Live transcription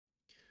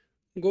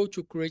Go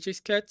to create a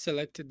sketch,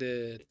 select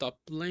the top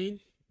plane,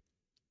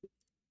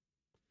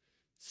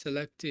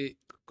 select the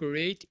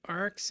create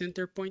arc,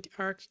 center point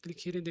arc, click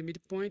here in the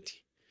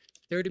midpoint,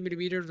 30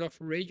 millimeters of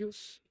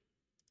radius,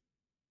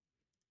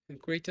 and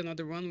create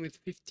another one with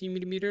 15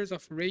 millimeters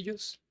of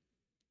radius.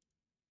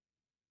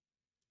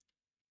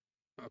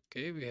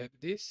 Okay, we have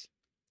this.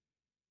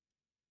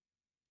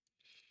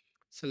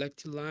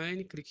 Select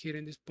line, click here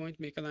in this point,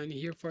 make a line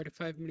here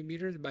 45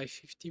 millimeters by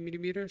 50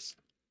 millimeters.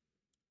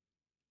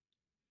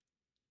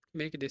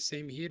 Make the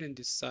same here in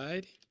this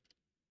side.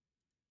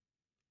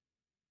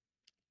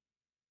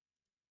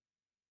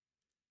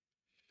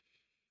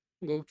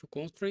 Go to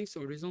constraints,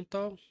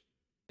 horizontal,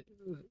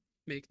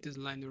 make this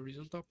line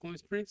horizontal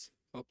constraints.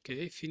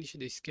 Okay, finish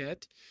the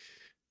sketch.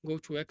 Go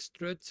to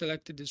extrude,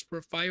 select this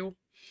profile,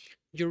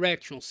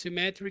 direction,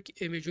 symmetric,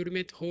 and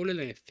measurement whole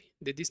length.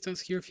 The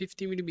distance here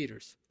 50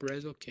 millimeters.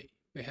 Press OK.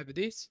 We have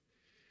this.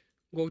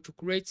 Go to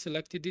create,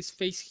 select this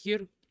face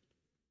here,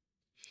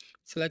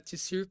 select the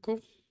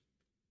circle,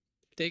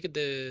 take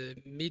the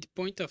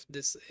midpoint of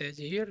this edge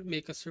here,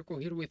 make a circle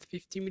here with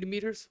 50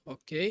 millimeters.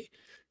 Okay,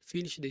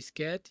 finish the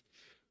sketch.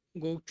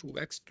 Go to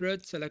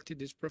extrude, select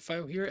this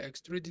profile here,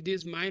 extrude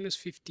this minus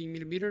 15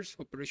 millimeters,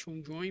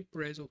 operation join,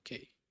 press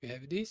OK. We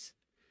have this.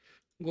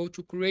 Go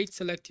to create,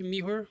 select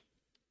mirror.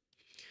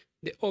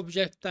 The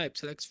object type,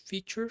 select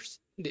features.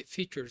 The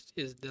features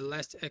is the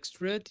last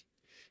extrude,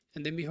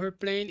 and the mirror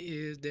plane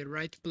is the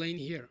right plane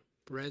here.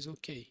 Press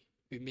OK.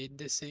 We made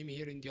the same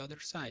here in the other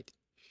side.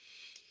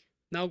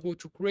 Now go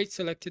to create,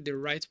 select the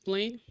right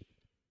plane.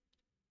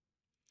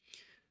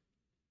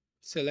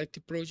 Select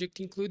the project,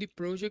 include the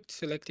project,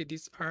 select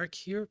this arc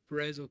here,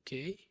 press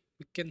OK.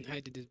 We can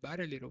hide this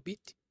bar a little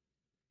bit.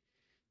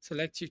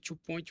 Select your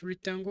 2-point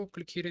rectangle,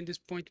 click here in this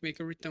point, make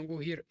a rectangle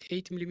here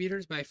 8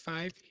 millimeters by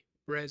 5,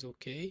 press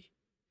OK.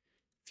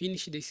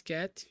 Finish the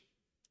sketch.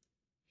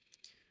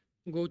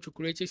 Go to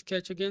create a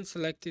sketch again,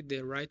 select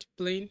the right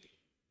plane.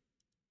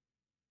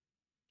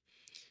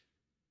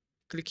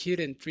 Click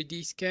here in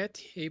 3D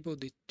sketch, enable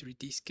the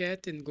 3D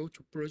sketch and go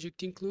to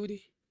project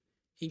include.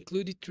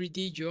 Include the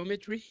 3D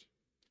geometry.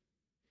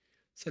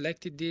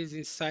 Select this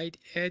inside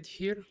edge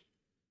here.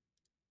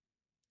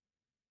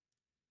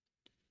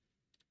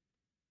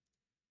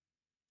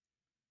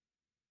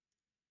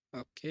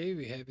 Okay,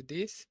 we have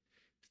this.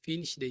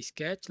 Finish the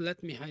sketch.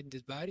 Let me hide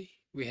this body.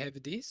 We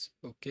have this.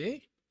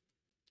 Okay.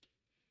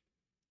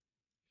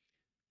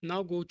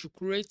 Now go to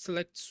create,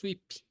 select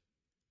sweep.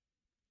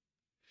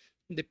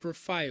 The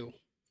profile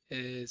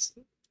is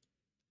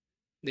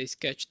the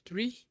sketch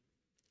 3.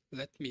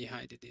 Let me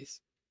hide this.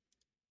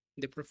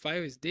 The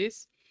profile is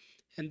this,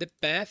 and the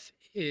path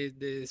is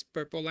this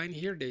purple line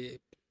here,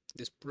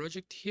 this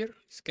project here,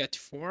 sketch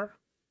 4.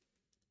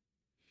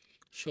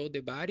 Show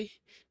the body.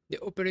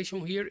 The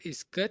operation here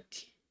is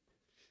cut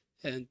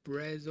and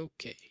press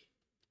OK.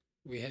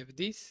 We have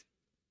this.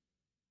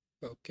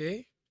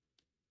 Okay.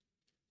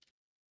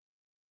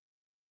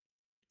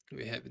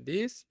 We have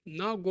this.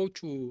 Now go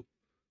to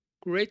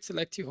create,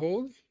 select the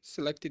hole,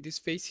 select this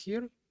face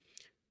here,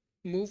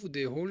 move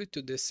the hole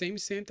to the same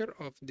center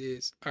of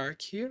this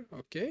arc here.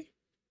 Okay.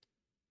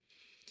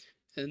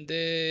 And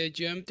the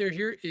diameter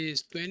here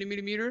is 20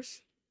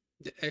 millimeters.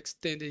 The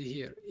extended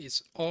here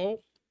is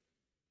all,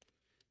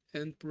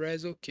 and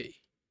press OK.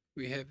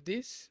 We have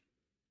this.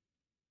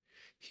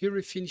 Here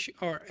we finish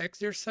our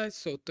exercise.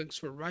 So thanks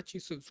for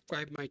watching.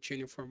 Subscribe my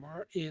channel for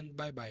more, and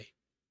bye bye.